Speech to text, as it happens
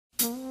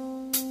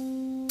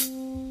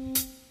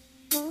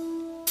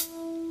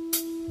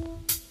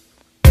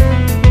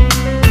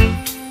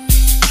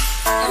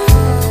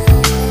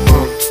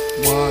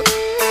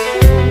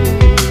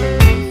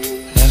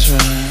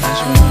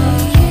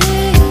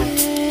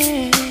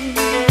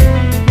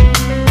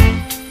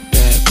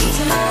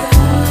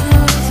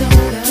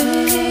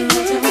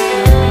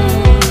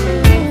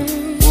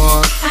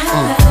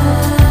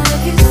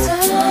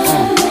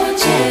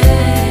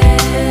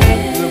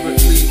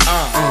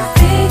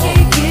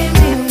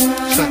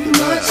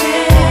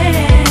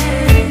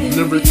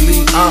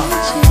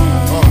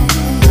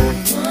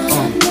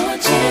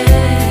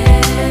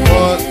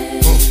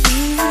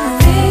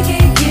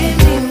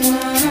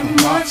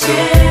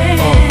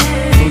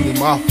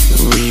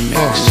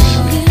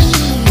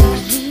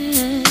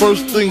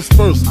First things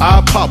first,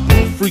 I pop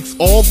her. Freaks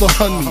all the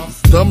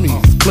honeys,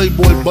 dummies,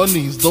 playboy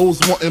bunnies, those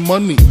wanting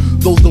money.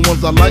 Those the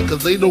ones I like,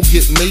 cause they don't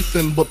get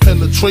Nathan but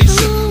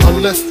penetration.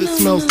 Unless it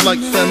smells like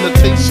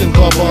sanitation.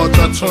 Garbage,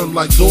 I turn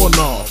like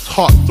doorknobs.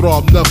 Heart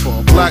throb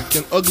never, black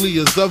and ugly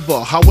as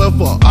ever.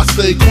 However, I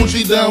stay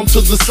Gucci down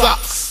to the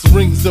socks.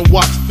 Rings and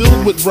watch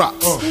filled with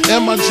rocks.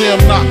 And my jam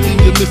knocking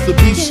your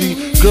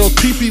Mitsubishi. Girls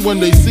pee-pee when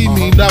they see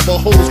me.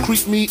 Navajos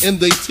creep me and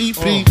they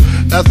teepee.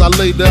 As I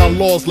lay down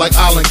laws like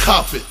Island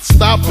Coppet.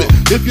 Stop it,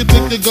 if you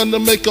think you're gonna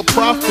make a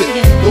profit.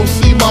 Don't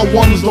see my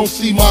ones, don't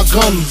see my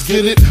guns,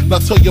 get it? Now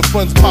tell your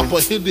friends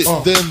Papa hit it,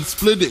 then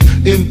split it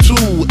in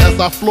two. As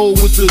I flow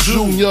with the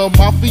Junior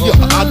Mafia.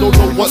 I don't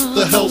know what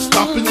the hell's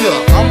stopping ya.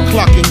 I'm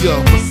clocking ya,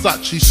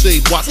 Versace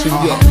shade watching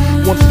ya.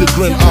 Once you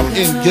grin, I'm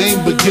in, game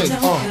begins.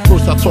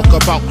 First I talk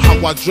about how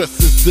I dress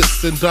is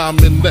this, and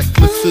diamond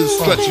necklaces,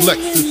 stretch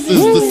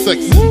Lexuses. The sex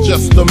is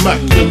just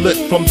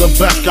immaculate. From the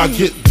back I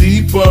get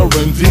deeper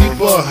and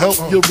deeper. Help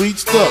you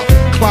reach the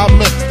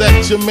climax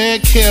that your man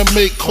can't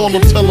make. Call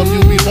him, tell him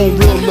you be home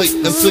real late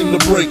and sing the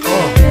break.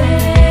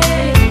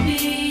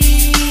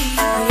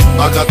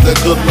 I got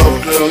that good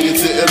love, girl, you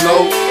didn't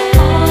know.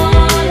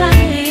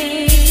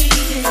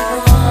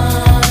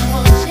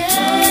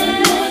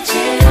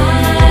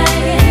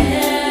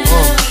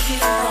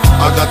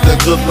 I got that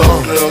good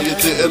love, girl, you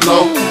didn't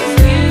know.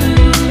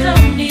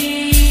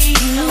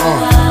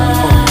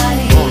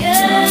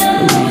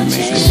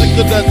 Sick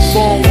of that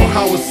song on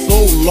how it's so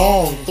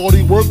long. Thought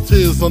he worked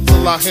his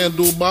until I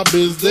handled my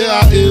biz. There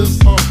I is,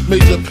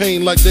 major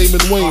pain like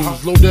Damon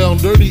Wayans. Low down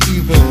dirty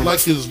even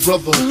like his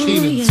brother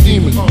Keenan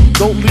scheming.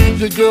 Don't leave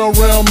your girl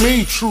around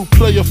me, true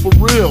player for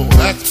real.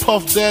 Ask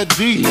Puff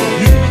Daddy.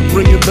 You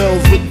ringing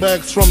bells with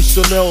bags from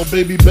Chanel.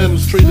 Baby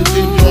Benz traded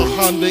in your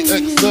Hyundai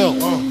XL.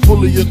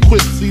 Fully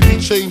equipped CD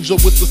changer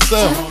with the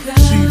cell.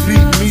 She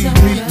beat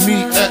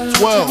me at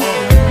 12.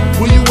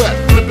 Where you at?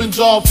 Flipping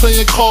job,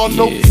 playing car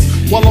notes.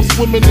 While I'm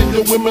swimming in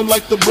your women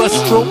like the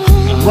breaststroke.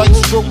 Right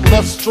stroke,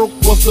 left stroke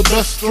was the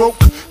best stroke.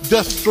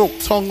 Death stroke,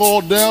 tongue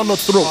all down the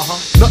throat.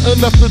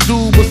 Nothing left to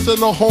do but send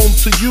her home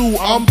to you.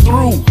 I'm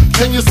through.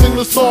 Can you sing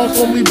the song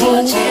for me,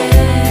 boo?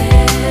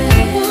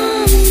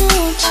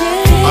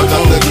 I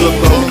got that good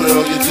love,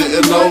 girl, you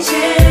didn't know.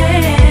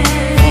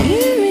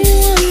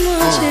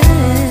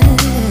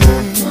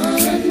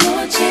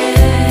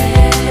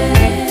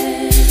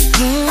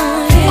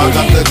 I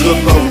got that good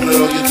love,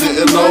 girl, you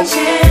didn't know.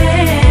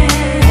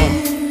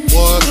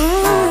 What?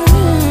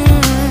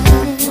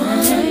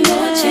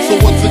 So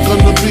what's it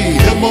gonna be,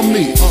 him or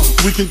me?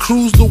 We can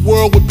cruise the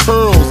world with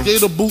pearls,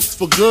 gator boots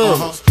for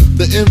girls.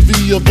 The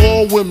envy of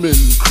all women,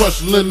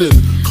 crushed linen,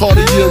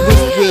 Cartier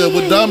wristwear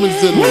with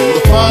diamonds in them.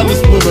 The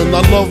finest women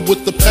I love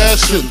with the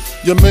passion.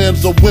 Your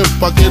man's a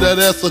wimp, I get that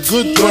ass a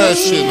good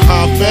thrashing.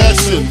 High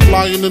fashion,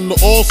 flying into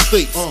all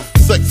states.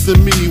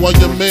 Sexing me while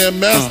your man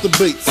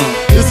masturbates.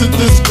 Isn't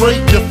this great?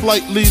 Your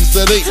flight leaves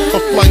at 8, her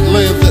flight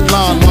lands at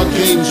 9. My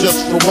game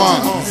just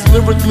rewinds.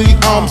 Lyrically,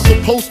 I'm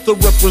supposed to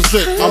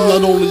represent. I'm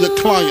not only a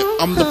client,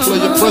 I'm the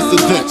player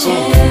president.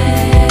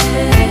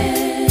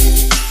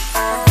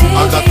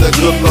 I got that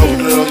good love,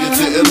 girl, you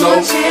didn't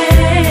know.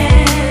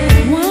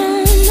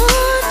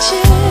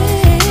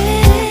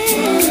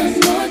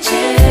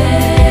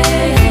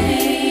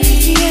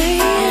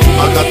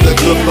 I got that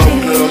good love,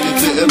 girl, you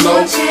didn't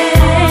know.